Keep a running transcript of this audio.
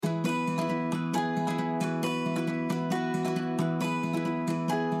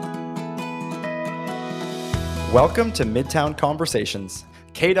Welcome to Midtown Conversations,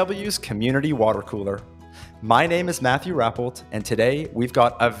 KW's community water cooler. My name is Matthew Rappolt, and today we've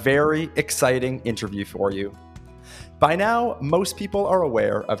got a very exciting interview for you. By now, most people are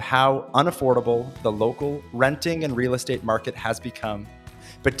aware of how unaffordable the local renting and real estate market has become.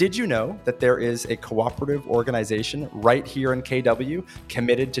 But did you know that there is a cooperative organization right here in KW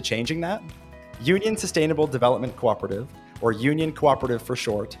committed to changing that? Union Sustainable Development Cooperative, or Union Co-operative for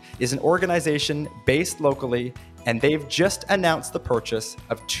short, is an organization based locally, and they've just announced the purchase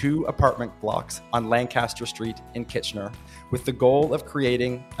of 2 apartment blocks on Lancaster Street in Kitchener, with the goal of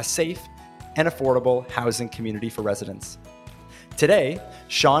creating a safe and affordable housing community for residents. Today,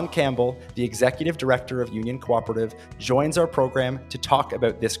 Sean Campbell, the Executive Director of Union Co-operative, joins our program to talk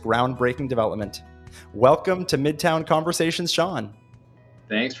about this groundbreaking development. Welcome to Midtown Conversations, Sean.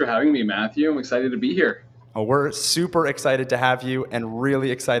 Thanks for having me, Matthew. I'm excited to be here. Oh, we're super excited to have you and really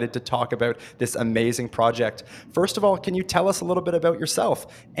excited to talk about this amazing project. First of all, can you tell us a little bit about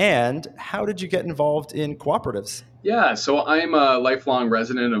yourself and how did you get involved in cooperatives? Yeah, so I'm a lifelong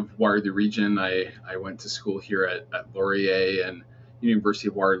resident of Waterloo Region. I went to school here at Laurier and University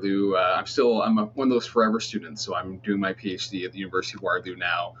of Waterloo. I'm one of those forever students, so I'm doing my PhD at the University of Waterloo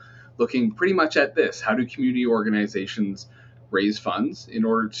now, looking pretty much at this. How do community organizations raise funds in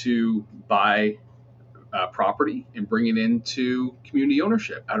order to buy property and bring it into community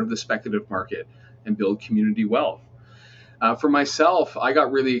ownership out of the speculative market and build community wealth? For myself, I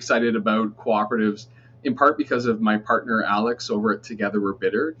got really excited about cooperatives in part because of my partner Alex over at Together We're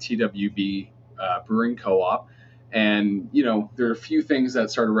Bitter, TWB Brewing Co-op. And, there are a few things that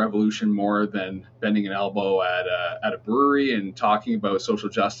start a revolution more than bending an elbow at a brewery and talking about social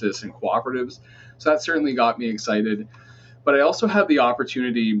justice and cooperatives. So that certainly got me excited. But I also had the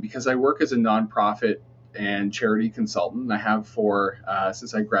opportunity, because I work as a nonprofit and charity consultant, I have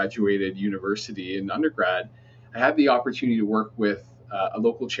since I graduated university in undergrad, I had the opportunity to work with a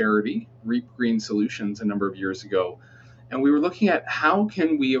local charity, Reap Green Solutions, a number of years ago. And we were looking at how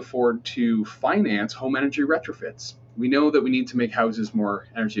can we afford to finance home energy retrofits. We know that we need to make houses more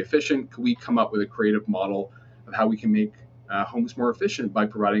energy efficient. Could we come up with a creative model of how we can make homes more efficient by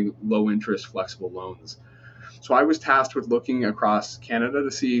providing low interest, flexible loans? So I was tasked with looking across Canada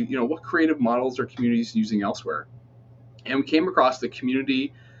to see, what creative models are communities using elsewhere. And we came across the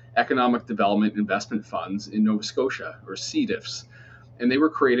Community Economic Development Investment Funds in Nova Scotia, or CEDIFs. And they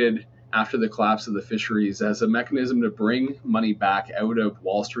were created after the collapse of the fisheries as a mechanism to bring money back out of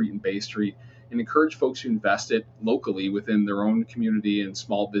Wall Street and Bay Street and encourage folks to invest it locally within their own community and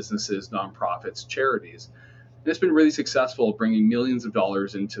small businesses, nonprofits, charities. And it's been really successful, bringing millions of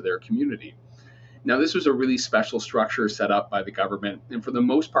dollars into their community. Now, this was a really special structure set up by the government, and for the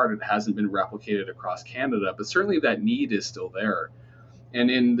most part, it hasn't been replicated across Canada, but certainly that need is still there.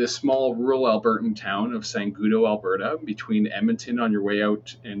 And in this small rural Albertan town of Sangudo, Alberta, between Edmonton on your way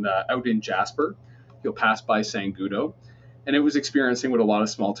out in Jasper, you'll pass by Sangudo, and it was experiencing what a lot of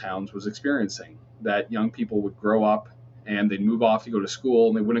small towns was experiencing, that young people would grow up and they'd move off to go to school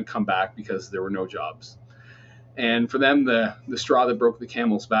and they wouldn't come back because there were no jobs. And for them, the straw that broke the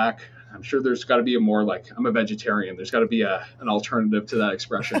camel's back, I'm sure there's got to be I'm a vegetarian. There's got to be an alternative to that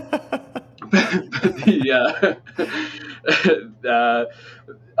expression.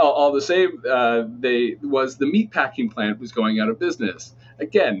 All the same, the meat packing plant was going out of business.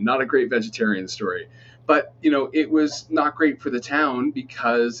 Again, not a great vegetarian story. But, it was not great for the town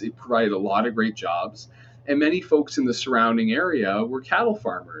because it provided a lot of great jobs. And many folks in the surrounding area were cattle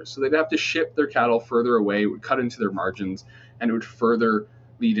farmers. So they'd have to ship their cattle further away. It would cut into their margins and it would further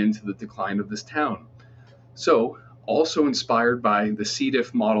lead into the decline of this town. So, also inspired by the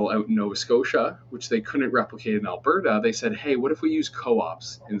CDIF model out in Nova Scotia, which they couldn't replicate in Alberta, they said, hey, what if we use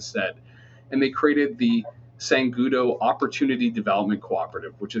co-ops instead? And they created the Sangudo Opportunity Development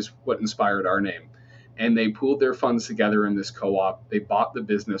Cooperative, which is what inspired our name. And they pooled their funds together in this co-op. They bought the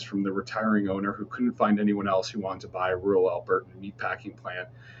business from the retiring owner who couldn't find anyone else who wanted to buy a rural Albertan meatpacking plant.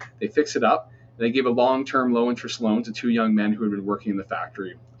 They fixed it up. They gave a long-term low-interest loan to 2 young men who had been working in the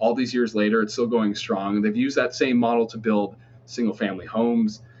factory. All these years later, it's still going strong. And they've used that same model to build single-family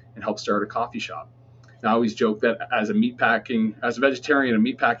homes and help start a coffee shop. Now, I always joke that as a vegetarian, a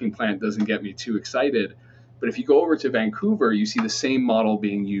meatpacking plant doesn't get me too excited. But if you go over to Vancouver, you see the same model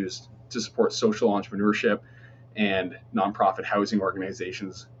being used to support social entrepreneurship and nonprofit housing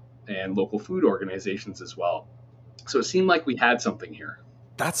organizations and local food organizations as well. So it seemed like we had something here.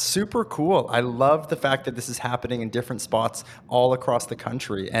 That's super cool. I love the fact that this is happening in different spots all across the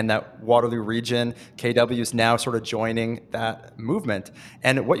country, and that Waterloo Region, KW, is now sort of joining that movement.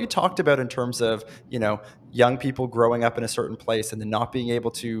 And what you talked about in terms of, young people growing up in a certain place and then not being able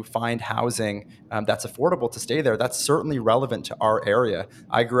to find housing that's affordable to stay there, that's certainly relevant to our area.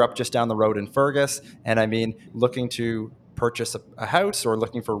 I grew up just down the road in Fergus, and I mean, looking to purchase a house or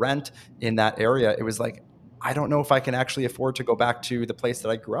looking for rent in that area, it was like, I don't know if I can actually afford to go back to the place that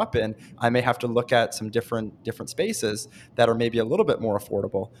I grew up in. I may have to look at some different spaces that are maybe a little bit more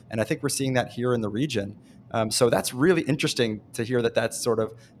affordable. And I think we're seeing that here in the region. So that's really interesting to hear that that's sort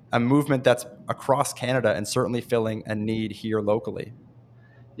of a movement that's across Canada and certainly filling a need here locally.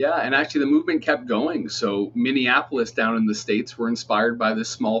 Yeah, and actually the movement kept going. So Minneapolis down in the States were inspired by this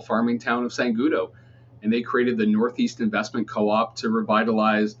small farming town of Sangudo, and they created the Northeast Investment Co-op to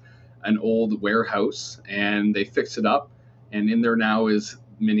revitalize an old warehouse, and they fixed it up. And in there now is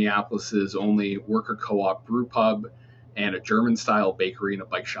Minneapolis's only worker co-op brew pub and a German-style bakery and a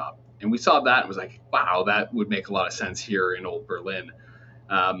bike shop. And we saw that and was like, wow, that would make a lot of sense here in Old Berlin.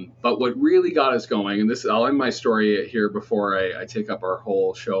 But what really got us going, and this I'll end my story here before I take up our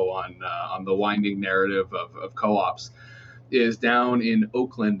whole show on the winding narrative of co-ops, is down in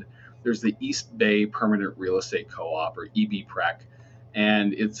Oakland. There's the East Bay Permanent Real Estate Co-op, or EBPREC,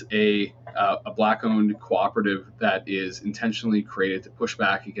 and it's a Black-owned cooperative that is intentionally created to push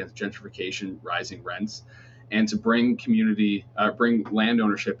back against gentrification, rising rents, and to bring land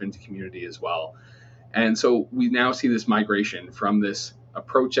ownership into community as well. And so we now see this migration from this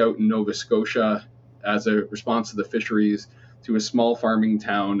approach out in Nova Scotia as a response to the fisheries to a small farming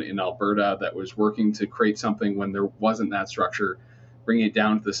town in Alberta that was working to create something when there wasn't that structure, bringing it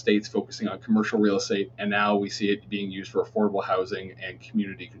down to the States, focusing on commercial real estate. And now we see it being used for affordable housing and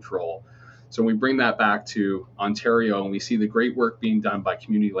community control. So we bring that back to Ontario, and we see the great work being done by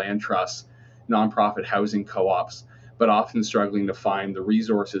community land trusts, nonprofit housing co-ops, but often struggling to find the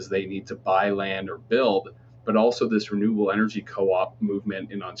resources they need to buy land or build, but also this renewable energy co-op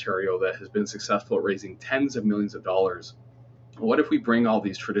movement in Ontario that has been successful at raising tens of millions of dollars. What if we bring all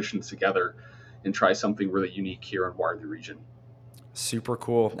these traditions together and try something really unique here in Waterloo Region? Super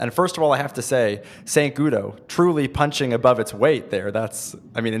cool. And first of all, I have to say, Sangudo, truly punching above its weight there. That's,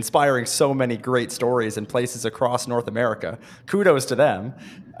 inspiring so many great stories in places across North America. Kudos to them.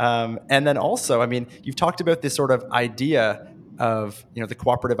 And then also, you've talked about this sort of idea of, the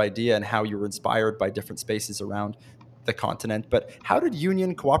cooperative idea and how you were inspired by different spaces around the continent. But how did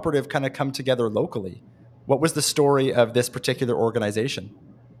Union Co-operative kind of come together locally? What was the story of this particular organization?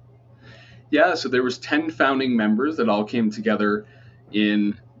 Yeah, so there was 10 founding members that all came together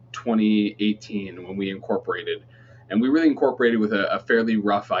in 2018 when we incorporated. And we really incorporated with a fairly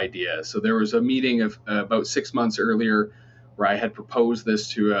rough idea. So there was a meeting of about 6 months earlier where I had proposed this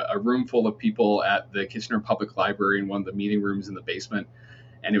to a room full of people at the Kitchener Public Library in one of the meeting rooms in the basement.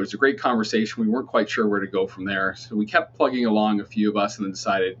 And it was a great conversation. We weren't quite sure where to go from there. So we kept plugging along, a few of us, and then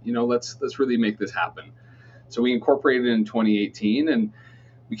decided, let's really make this happen. So we incorporated in 2018, and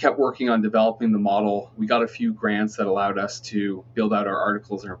we kept working on developing the model. We got a few grants that allowed us to build out our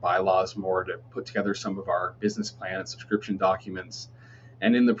articles and our bylaws more, to put together some of our business plan and subscription documents.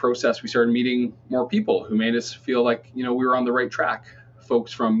 And in the process, we started meeting more people who made us feel like, we were on the right track.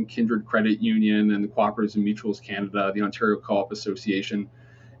 Folks from Kindred Credit Union and the Cooperatives and Mutuals Canada, the Ontario Co-op Association.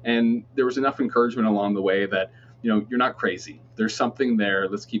 And there was enough encouragement along the way that, you're not crazy. There's something there.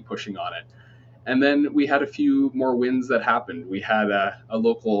 Let's keep pushing on it. And then we had a few more wins that happened. We had a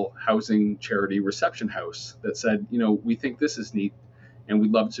local housing charity reception house that said, we think this is neat, and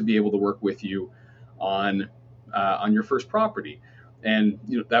we'd love to be able to work with you on your first property. And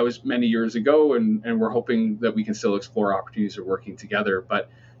that was many years ago, and we're hoping that we can still explore opportunities of working together. But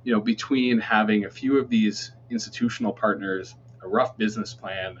between having a few of these institutional partners, a rough business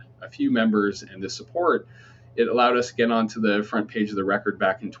plan, a few members, and the support, it allowed us to get onto the front page of the Record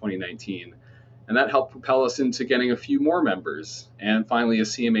back in 2019. And that helped propel us into getting a few more members, and finally a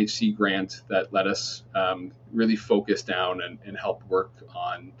CMHC grant that let us really focus down and help work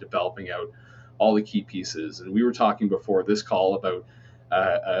on developing out all the key pieces. And we were talking before this call about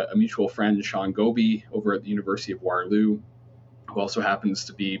a mutual friend, Sean Goby, over at the University of Waterloo, who also happens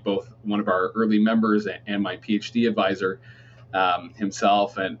to be both one of our early members and my PhD advisor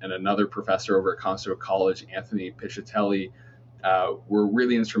himself, and another professor over at Conestoga College, Anthony Pichatelli, were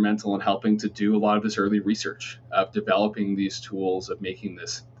really instrumental in helping to do a lot of this early research of developing these tools, of making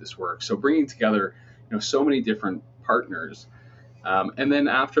this work. So bringing together, so many different partners. And then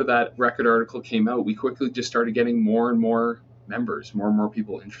after that Record article came out, we quickly just started getting more and more members, more and more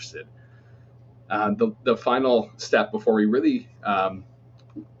people interested. The final step before we really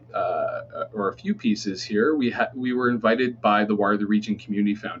or a few pieces here. We were invited by the Waterloo Region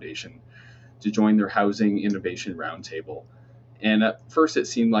Community Foundation to join their Housing Innovation Roundtable. And at first, it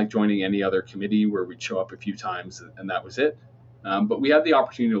seemed like joining any other committee where we'd show up a few times and that was it. But we had the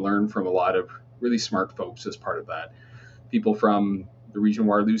opportunity to learn from a lot of really smart folks as part of that. People from the Region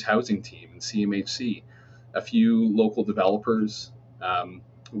Waterloo's housing team and CMHC, a few local developers.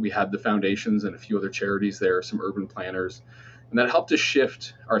 We had the foundations and a few other charities there, some urban planners. And that helped us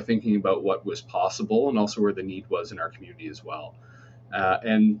shift our thinking about what was possible and also where the need was in our community as well.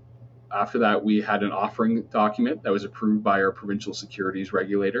 And after that, we had an offering document that was approved by our provincial securities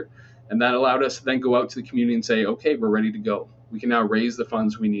regulator. And that allowed us to then go out to the community and say, okay, we're ready to go. We can now raise the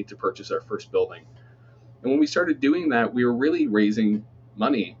funds we need to purchase our first building. And when we started doing that, we were really raising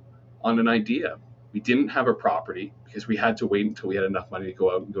money on an idea. We didn't have a property because we had to wait until we had enough money to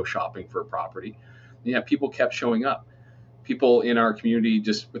go out and go shopping for a property. And yet people kept showing up. People in our community,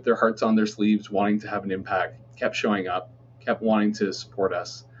 just with their hearts on their sleeves, wanting to have an impact, kept showing up, kept wanting to support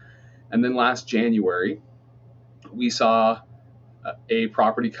us. And then last January, we saw a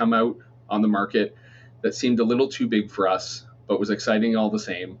property come out on the market that seemed a little too big for us, but was exciting all the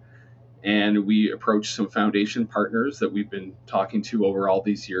same. And we approached some foundation partners that we've been talking to over all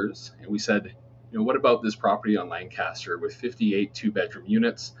these years. And we said, what about this property on Lancaster with 58 two-bedroom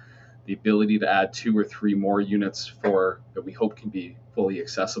units, the ability to add 2 or 3 more units that we hope can be fully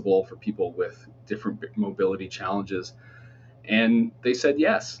accessible for people with different mobility challenges? And they said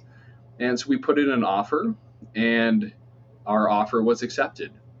yes. And so we put in an offer, and our offer was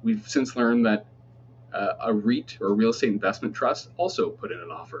accepted. We've since learned that a REIT, or real estate investment trust, also put in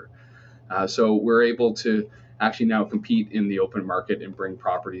an offer. So we're able to actually now compete in the open market and bring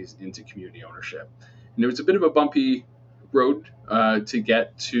properties into community ownership. And it was a bit of a bumpy road to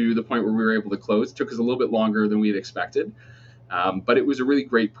get to the point where we were able to close. It took us a little bit longer than we had expected. But it was a really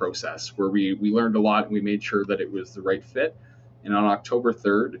great process where we learned a lot and we made sure that it was the right fit. And on October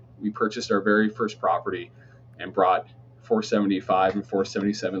 3rd, we purchased our very first property and brought 475 and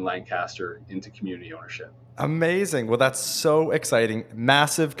 477 Lancaster into community ownership. Amazing. Well, that's so exciting.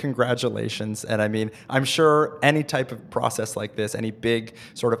 Massive congratulations. And I mean, I'm sure any type of process like this, any big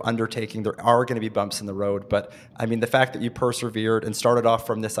sort of undertaking, there are going to be bumps in the road. But I mean, the fact that you persevered and started off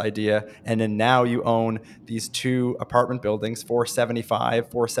from this idea, and then now you own these 2 apartment buildings,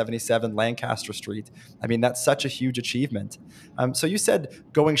 475, 477 Lancaster Street. I mean, that's such a huge achievement. So you said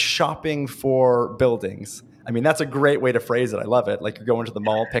going shopping for buildings. I mean, that's a great way to phrase it. I love it. Like you're going to the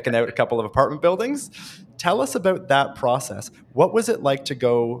mall, picking out a couple of apartment buildings. Tell us about that process. What was it like to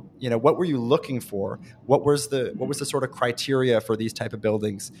go, what were you looking for? What was the sort of criteria for these type of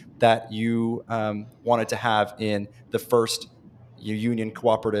buildings that you wanted to have in the first Union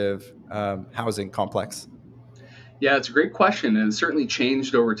Co-operative housing complex? Yeah, it's a great question, and it's certainly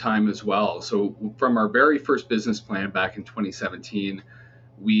changed over time as well. So from our very first business plan back in 2017,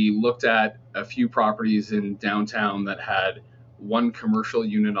 we looked at a few properties in downtown that had 1 commercial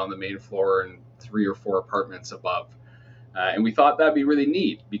unit on the main floor and 3 or 4 apartments above. And we thought that'd be really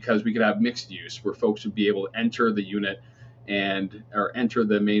neat because we could have mixed use where folks would be able to enter the unit or enter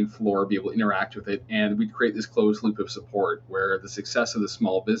the main floor, be able to interact with it. And we'd create this closed loop of support where the success of the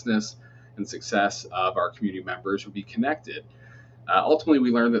small business and success of our community members would be connected. Ultimately, we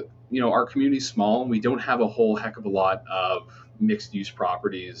learned that, our community is small and we don't have a whole heck of a lot of mixed use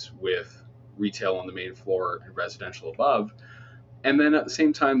properties with retail on the main floor and residential above. And then at the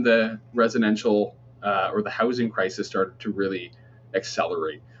same time, the residential or the housing crisis started to really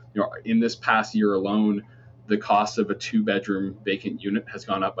accelerate. In this past year alone, the cost of a 2-bedroom vacant unit has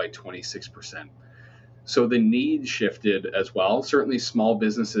gone up by 26%. So the need shifted as well. Certainly small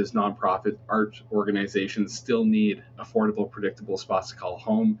businesses, nonprofit, art organizations still need affordable, predictable spots to call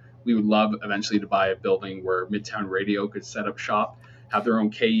home. We would love eventually to buy a building where Midtown Radio could set up shop, have their own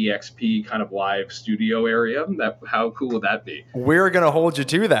KEXP kind of live studio area. How cool would that be? We're going to hold you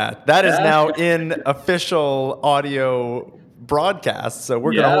to that. That is now in official audio broadcast. So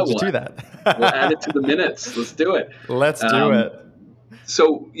we're going to hold you to that. We'll add it to the minutes. Let's do it. Let's do it.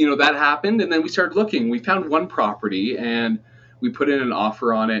 So, that happened. And then we started looking. We found 1 property and we put in an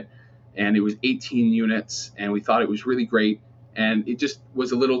offer on it. And it was 18 units. And we thought it was really great. And it just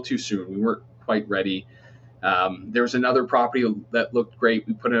was a little too soon. We weren't quite ready. There was another property that looked great.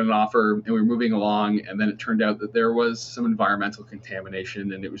 We put in an offer and we were moving along. And then it turned out that there was some environmental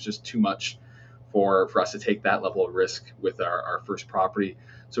contamination and it was just too much for us to take that level of risk with our first property.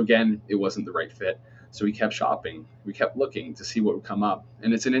 So again, it wasn't the right fit. So we kept shopping. We kept looking to see what would come up.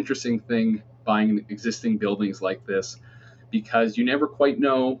 And it's an interesting thing buying existing buildings like this because you never quite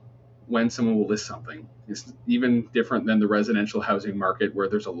know when someone will list something. It's even different than the residential housing market where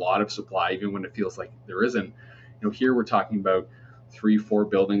there's a lot of supply, even when it feels like there isn't. Here we're talking about 3-4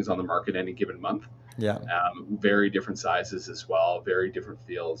 buildings on the market any given month. Yeah. Very different sizes as well, very different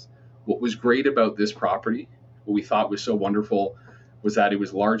feels. What was great about this property, what we thought was so wonderful, was that it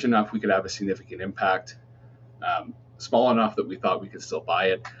was large enough we could have a significant impact, small enough that we thought we could still buy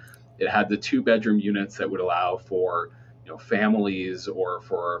it. It had the 2-bedroom units that would allow for families or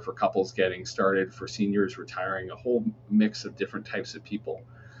for couples getting started, for seniors retiring, a whole mix of different types of people.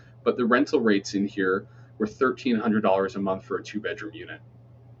 But the rental rates in here were $1,300 a month for a 2-bedroom unit.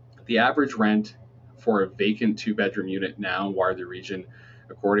 The average rent for a vacant 2-bedroom unit now in Waterloo Region,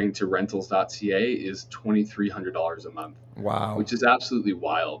 according to rentals.ca, is $2,300 a month. Wow. Which is absolutely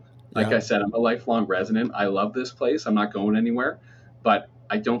wild. Like Yeah. I said, I'm a lifelong resident. I love this place. I'm not going anywhere, but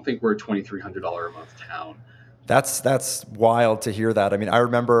I don't think we're a $2,300 a month town. That's wild to hear that. I mean, I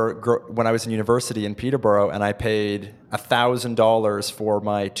remember when I was in university in Peterborough and I paid $1,000 for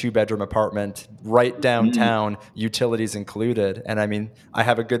my 2-bedroom apartment right downtown, utilities included. And I mean, I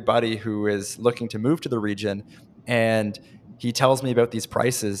have a good buddy who is looking to move to the region, and he tells me about these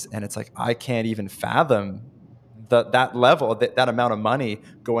prices, and it's like, I can't even fathom that level, that amount of money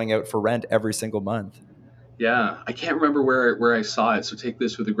going out for rent every single month. Yeah, I can't remember where I saw it, so take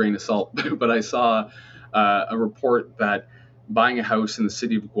this with a grain of salt. But I saw a report that buying a house in the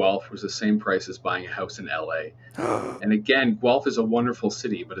city of Guelph was the same price as buying a house in LA. And again, Guelph is a wonderful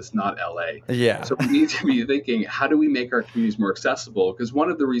city, but it's not LA. Yeah. So we need to be thinking, how do we make our communities more accessible? Because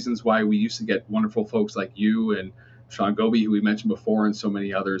one of the reasons why we used to get wonderful folks like you and Sean Goby, who we mentioned before, and so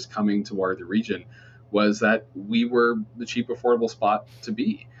many others coming to Waterloo Region, was that we were the cheap, affordable spot to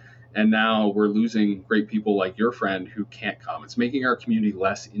be. And now we're losing great people like your friend who can't come. It's making our community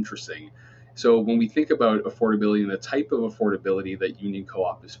less interesting. So when we think about affordability and the type of affordability that Union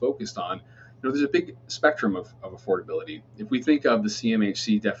Co-op is focused on, there's a big spectrum of affordability. If we think of the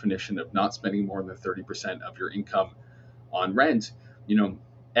CMHC definition of not spending more than 30% of your income on rent,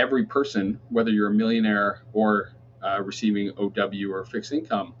 every person, whether you're a millionaire or receiving OW or fixed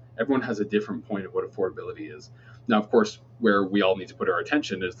income, everyone has a different point of what affordability is. Now, of course, where we all need to put our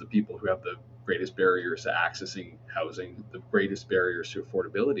attention is the people who have the greatest barriers to accessing housing, the greatest barriers to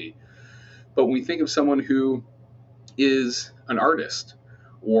affordability. But when we think of someone who is an artist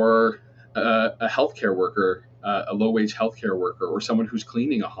or a healthcare worker, a low-wage healthcare worker, or someone who's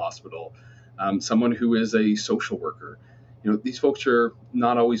cleaning a hospital, someone who is a social worker, these folks are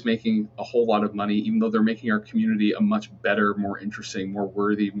not always making a whole lot of money, even though they're making our community a much better, more interesting, more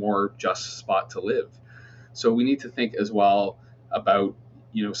worthy, more just spot to live. So we need to think as well about,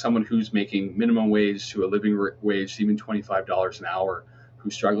 someone who's making minimum wage to a living wage, even $25 an hour,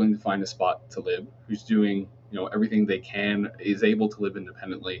 who's struggling to find a spot to live, who's doing, everything they can, is able to live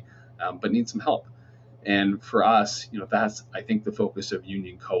independently, but needs some help. And for us, that's, I think, the focus of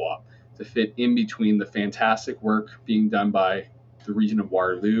Union Co-op, to fit in between the fantastic work being done by the region of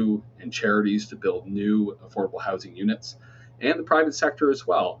Waterloo and charities to build new affordable housing units, and the private sector as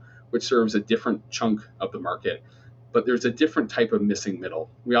well, which serves a different chunk of the market. But there's a different type of missing middle.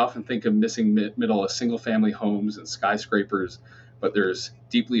 We often think of missing middle as single family homes and skyscrapers, but there's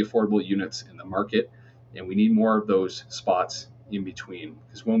deeply affordable units in the market, and we need more of those spots in between.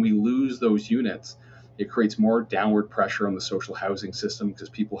 Because when we lose those units, it creates more downward pressure on the social housing system because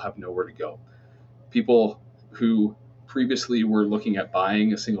people have nowhere to go. People who previously were looking at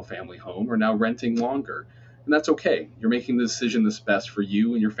buying a single family home are now renting longer. And that's okay. You're making the decision that's best for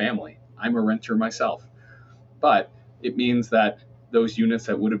you and your family. I'm a renter myself. But it means that those units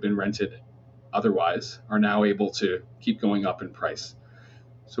that would have been rented otherwise are now able to keep going up in price.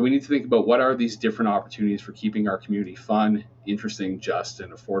 So we need to think about what are these different opportunities for keeping our community fun, interesting, just,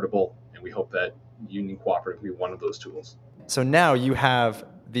 and affordable. And we hope that Union Co-operative will be one of those tools. So now you have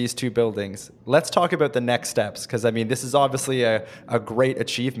these 2 buildings. Let's talk about the next steps, because I mean, this is obviously a great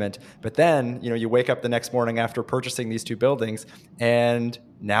achievement. But then, you wake up the next morning after purchasing these 2 buildings, and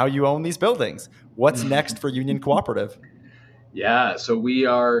now you own these buildings. What's next for Union Co-operative? Yeah, so we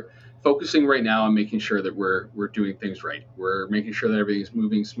are focusing right now on making sure that we're doing things right. We're making sure that everything's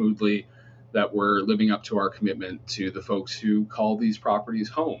moving smoothly, that we're living up to our commitment to the folks who call these properties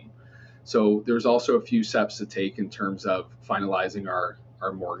home. So there's also a few steps to take in terms of finalizing our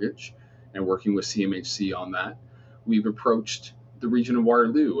mortgage and working with CMHC on that. We've approached the region of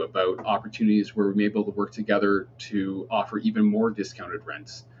Waterloo about opportunities where we may be able to work together to offer even more discounted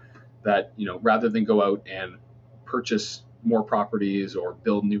rents. That, rather than go out and purchase more properties or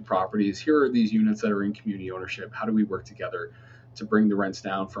build new properties, here are these units that are in community ownership. How do we work together to bring the rents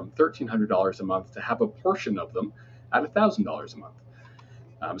down from $1,300 a month to have a portion of them at $1,000 a month?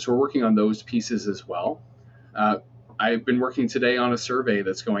 So we're working on those pieces as well. I've been working today on a survey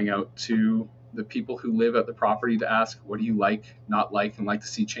that's going out to the people who live at the property to ask, what do you like, not like, and like to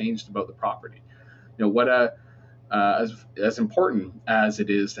see changed about the property? As important as it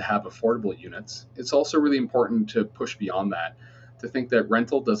is to have affordable units, it's also really important to push beyond that, to think that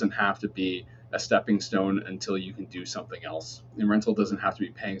rental doesn't have to be a stepping stone until you can do something else. And rental doesn't have to be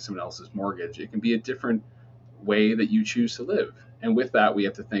paying someone else's mortgage. It can be a different way that you choose to live. And with that, we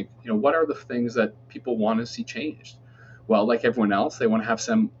have to think, what are the things that people want to see changed? Well, like everyone else, they want to have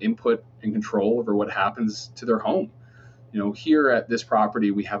some input and control over what happens to their home. Here at this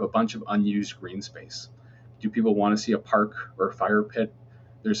property, we have a bunch of unused green space. Do people want to see a park or a fire pit?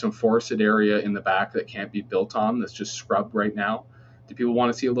 There's some forested area in the back that can't be built on, that's just scrubbed right now. Do people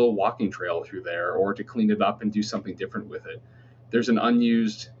want to see a little walking trail through there, or to clean it up and do something different with it? There's an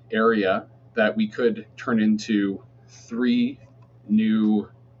unused area that we could turn into 3 new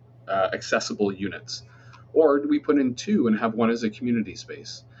accessible units. Or do we put in 2 and have one as a community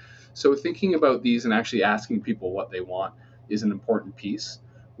space? So thinking about these and actually asking people what they want is an important piece.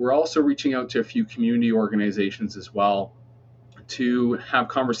 We're also reaching out to a few community organizations as well to have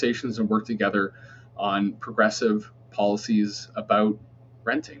conversations and work together on progressive policies about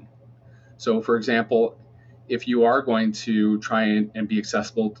renting. So, for example, if you are going to try and be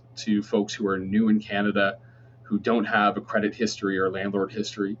accessible to folks who are new in Canada, who don't have a credit history or landlord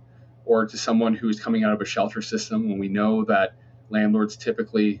history, or to someone who is coming out of a shelter system, when we know that landlords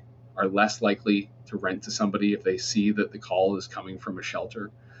typically are less likely to rent to somebody if they see that the call is coming from a shelter.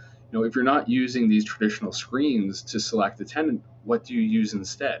 If you're not using these traditional screens to select a tenant, what do you use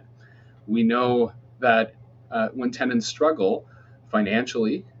instead? We know that when tenants struggle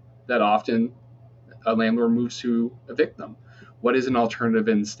financially, that often a landlord moves to evict them. What is an alternative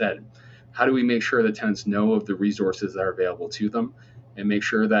instead? How do we make sure that tenants know of the resources that are available to them, and make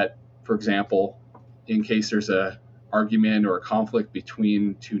sure that, for example, in case there's a argument or a conflict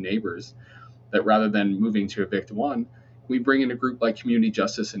between 2 neighbors, that rather than moving to evict one, we bring in a group like Community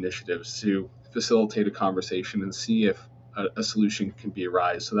Justice Initiatives to facilitate a conversation and see if a solution can be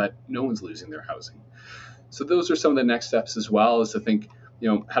arise so that no one's losing their housing. So those are some of the next steps as well, is to think,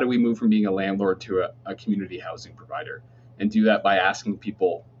 how do we move from being a landlord to a community housing provider, and do that by asking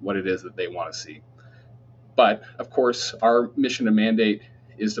people what it is that they want to see. But of course, our mission and mandate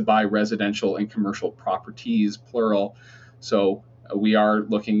is to buy residential and commercial properties, plural. So we are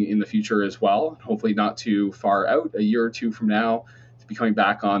looking in the future as well, hopefully not too far out, a year or 2 from now, to be coming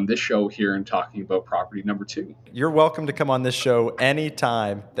back on this show here and talking about property number 2. You're welcome to come on this show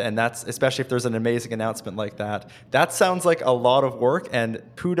anytime, and that's especially if there's an amazing announcement like that. That sounds like a lot of work, and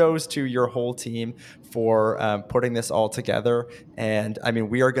kudos to your whole team for putting this all together. And I mean,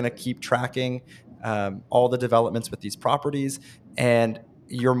 we are going to keep tracking all the developments with these properties, and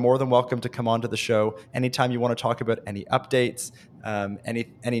you're more than welcome to come onto the show anytime you want to talk about any updates,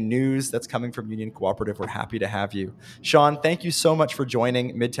 any news that's coming from Union Cooperative. We're happy to have you. Sean, thank you so much for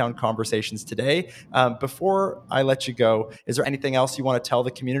joining Midtown Conversations today. Before I let you go, is there anything else you want to tell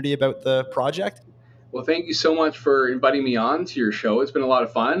the community about the project? Well, thank you so much for inviting me on to your show. It's been a lot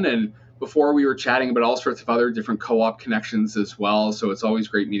of fun. And before, we were chatting about all sorts of other different co-op connections as well. So it's always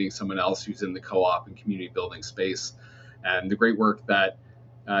great meeting someone else who's in the co-op and community building space, and the great work that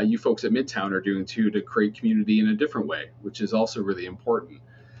you folks at Midtown are doing too, to create community in a different way, which is also really important.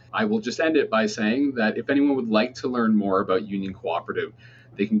 I will just end it by saying that if anyone would like to learn more about Union Cooperative,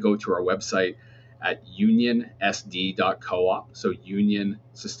 they can go to our website at unionsd.coop, so Union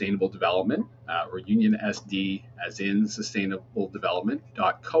Sustainable Development, or UnionSD as in Sustainable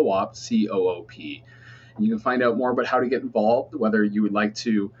Development.coop, C-O-O-P. And you can find out more about how to get involved, whether you would like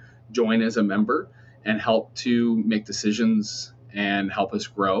to join as a member and help to make decisions and help us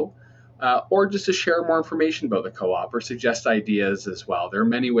grow, or just to share more information about the co-op or suggest ideas as well. There are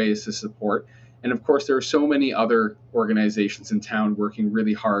many ways to support. And of course, there are so many other organizations in town working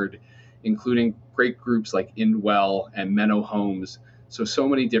really hard, including great groups like Indwell and Menno Homes. So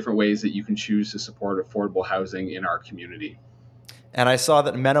many different ways that you can choose to support affordable housing in our community. And I saw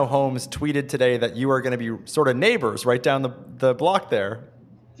that Menno Homes tweeted today that you are going to be sort of neighbors right down the block there.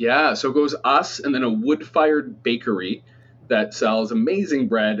 Yeah, so it goes us and then a wood-fired bakery that sells amazing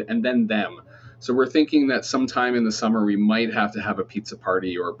bread, and then them. So we're thinking that sometime in the summer we might have to have a pizza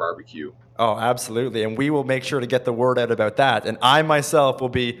party or a barbecue. Oh, absolutely. And we will make sure to get the word out about that. And I myself will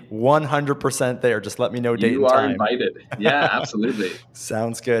be 100% there. Just let me know date and time. You are invited. Yeah, absolutely.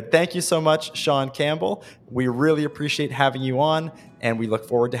 Sounds good. Thank you so much, Sean Campbell. We really appreciate having you on, and we look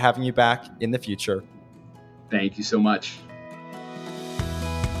forward to having you back in the future. Thank you so much.